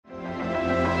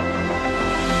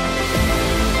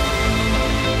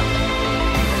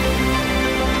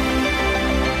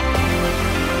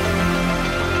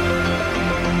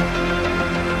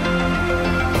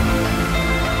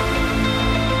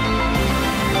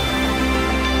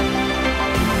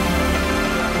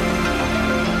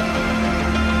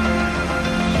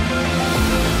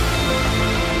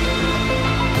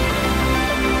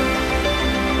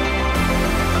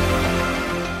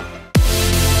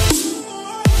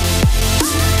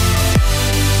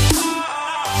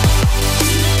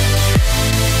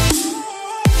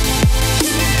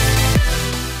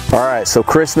So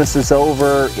Christmas is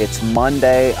over, it's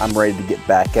Monday, I'm ready to get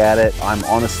back at it. I'm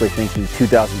honestly thinking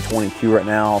 2022 right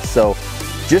now. So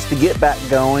just to get back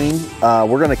going,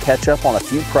 we're gonna catch up on a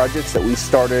few projects that we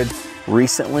started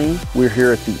recently. We're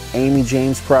here at the Amy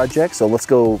James project, so let's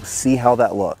go see how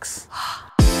that looks.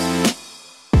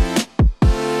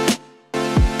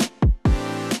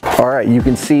 All right, you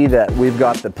can see that we've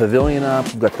got the pavilion up,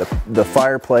 we've got the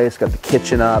fireplace, got the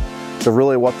kitchen up. So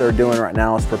really what they're doing right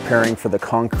now is preparing for the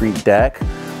concrete deck.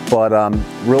 But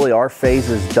really our phase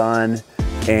is done,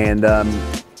 and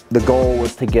the goal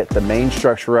was to get the main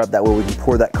structure up. That way we can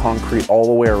pour that concrete all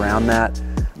the way around that.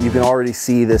 You can already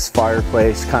see this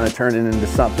fireplace kind of turning into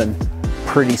something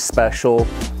pretty special.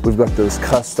 We've got those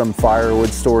custom firewood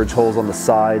storage holes on the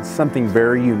sides, something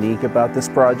very unique about this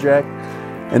project.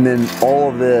 And then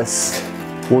all of this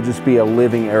will just be a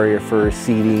living area for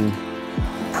seating,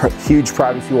 huge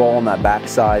privacy wall on that back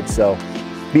side. So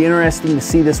be interesting to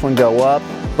see this one go up,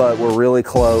 but we're really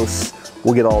close.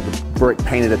 We'll get all the brick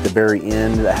painted at the very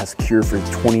end. That has to cure for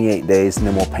 28 days, and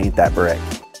then we'll paint that brick.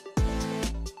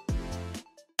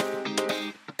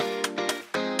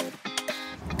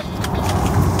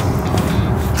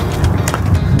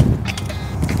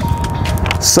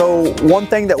 So one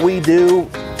thing that we do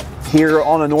here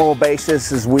on a normal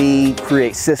basis is we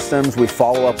create systems, we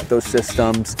follow up with those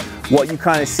systems. What you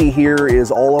kind of see here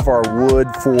is all of our wood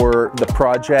for the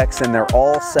projects, and they're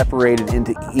all separated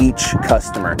into each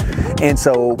customer. And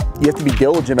so you have to be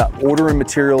diligent about ordering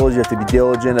materials, you have to be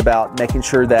diligent about making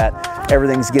sure that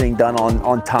everything's getting done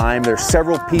on time. There's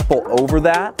several people over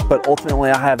that, but ultimately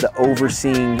I have the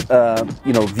overseeing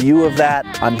view of that.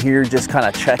 I'm here just kind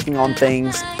of checking on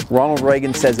things. Ronald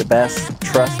Reagan says it best,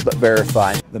 trust but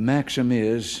verify. The maxim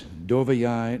is,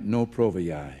 dovii no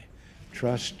provii,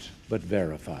 trust but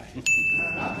verify.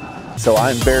 So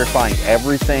I'm verifying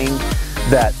everything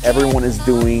that everyone is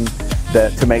doing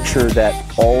to make sure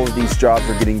that all of these jobs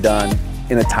are getting done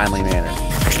in a timely manner.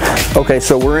 Okay,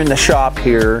 so we're in the shop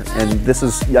here, and this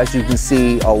is, as you can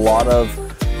see, a lot of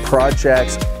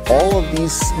projects. All of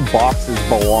these boxes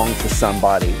belong to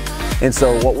somebody. And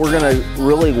so what we're gonna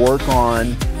really work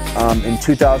on in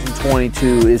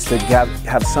 2022 is to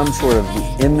have some sort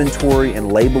of inventory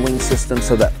and labeling system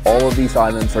so that all of these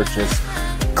items are just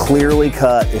clearly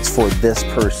cut. It's for this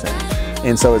person.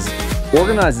 And so as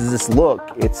organized as this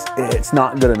look, it's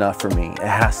not good enough for me. It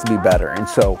has to be better. And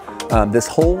so this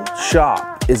whole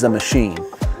shop is a machine,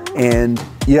 and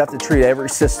you have to treat every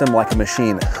system like a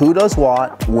machine. Who does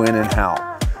what, when, and how.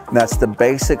 And that's the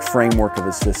basic framework of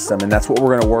a system, and that's what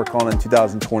we're going to work on in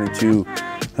 2022.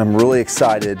 I'm really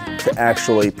excited to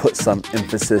actually put some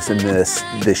emphasis in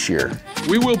this year.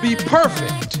 We will be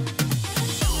perfect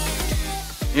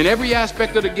in every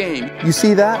aspect of the game. You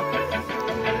see that?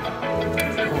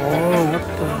 Oh, what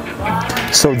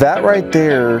the? So that right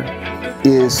there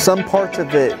is, some parts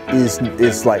of it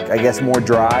is like, I guess, more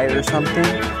dry or something.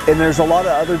 And there's a lot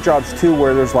of other jobs too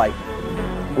where there's like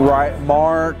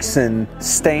marks and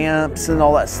stamps and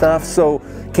all that stuff. So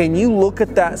can you look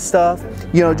at that stuff?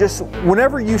 You know, just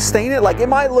whenever you stain it, like it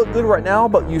might look good right now,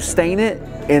 but you stain it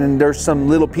and there's some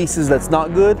little pieces that's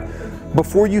not good.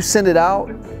 Before you send it out,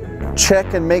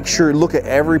 check and make sure, look at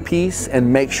every piece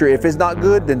and make sure if it's not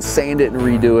good, then sand it and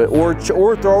redo it, or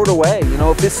throw it away. You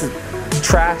know, if this is a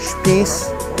trash piece,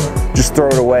 just throw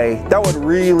it away. That would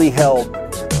really help.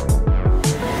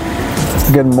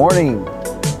 Good morning.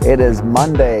 It is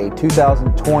Monday,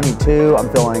 2022.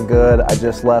 I'm feeling good. I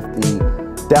just left the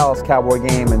Dallas Cowboy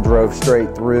game and drove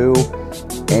straight through,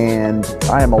 and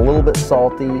I am a little bit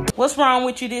salty. What's wrong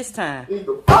with you this time? It's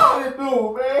the party dude,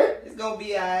 man. It's gonna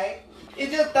be alright.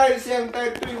 It's just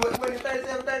 37-33. What is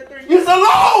 37-33? It's a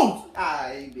lose!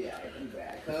 Alright, you be alright. You be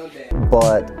alright. Calm down.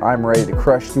 But I'm ready to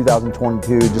crush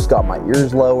 2022. Just got my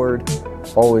ears lowered.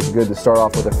 Always good to start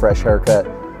off with a fresh haircut.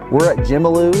 We're at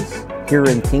Jimaloo's here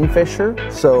in Kingfisher,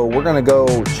 so we're gonna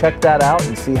go check that out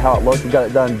and see how it looks. We got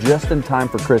it done just in time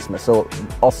for Christmas, so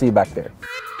I'll see you back there.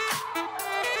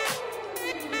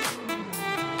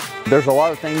 There's a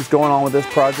lot of things going on with this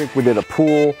project. We did a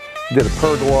pool, we did a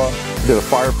pergola, we did a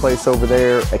fireplace over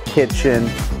there, a kitchen,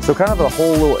 so kind of a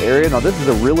whole little area. Now this is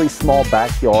a really small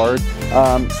backyard,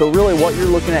 so really what you're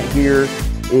looking at here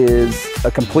is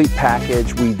a complete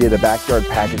package. We did a backyard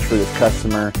package for this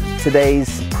customer.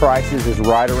 Today's prices is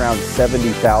right around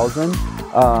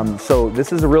 $70,000. So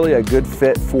this is really a good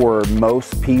fit for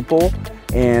most people.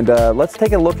 And let's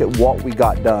take a look at what we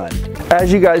got done.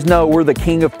 As you guys know, we're the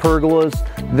king of pergolas.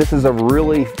 This is a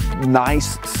really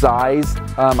nice size.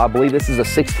 I believe this is a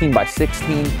 16 by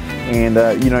 16,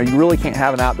 And you know, you really can't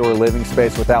have an outdoor living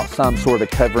space without some sort of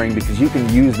covering, because you can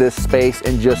use this space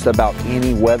in just about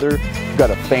any weather. You've got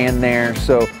a fan there,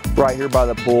 so right here by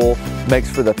the pool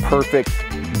makes for the perfect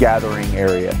gathering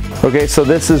area. Okay, so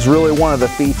this is really one of the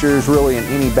features really in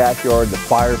any backyard. The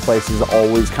fireplace is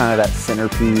always kind of that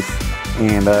centerpiece,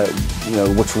 and you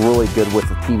know, what's really good with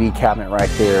the TV cabinet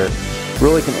right there,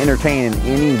 really can entertain in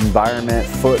any environment,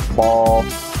 football,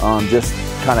 just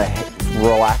kind of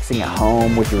relaxing at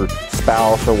home with your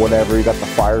spouse or whatever. You got the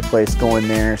fireplace going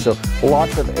there, so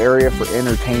lots of area for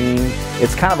entertaining.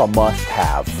 It's kind of a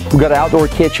must-have. We've got an outdoor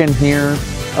kitchen here.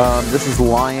 This is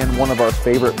Lion, one of our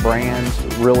favorite brands.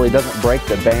 Really doesn't break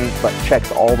the bank, but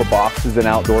checks all the boxes in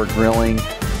outdoor grilling,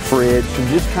 fridge, and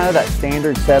just kind of that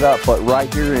standard setup. But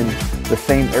right here in the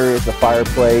same area as the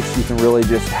fireplace, you can really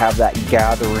just have that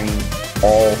gathering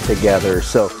all together.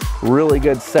 So really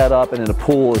good setup, and then the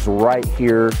pool is right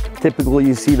here. Typically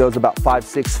you see those about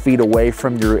 5-6 feet away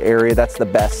from your area. That's the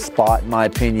best spot in my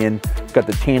opinion. Got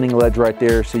the tanning ledge right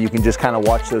there, so you can just kind of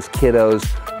watch those kiddos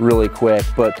really quick.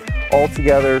 But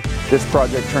altogether, this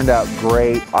project turned out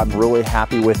great. I'm really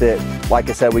happy with it. Like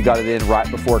I said, we got it in right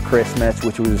before Christmas,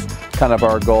 which was kind of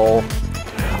our goal.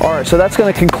 All right, so that's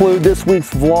going to conclude this week's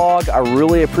vlog. I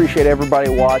really appreciate everybody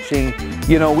watching.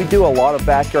 You know, we do a lot of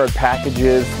backyard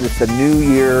packages. It's a new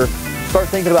year. Start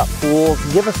thinking about pools.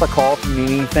 Give us a call if you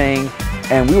need anything.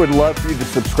 And we would love for you to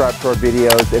subscribe to our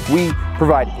videos. If we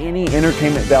provide any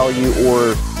entertainment value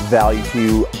or value to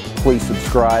you, please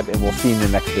subscribe, and we'll see you in the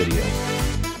next video.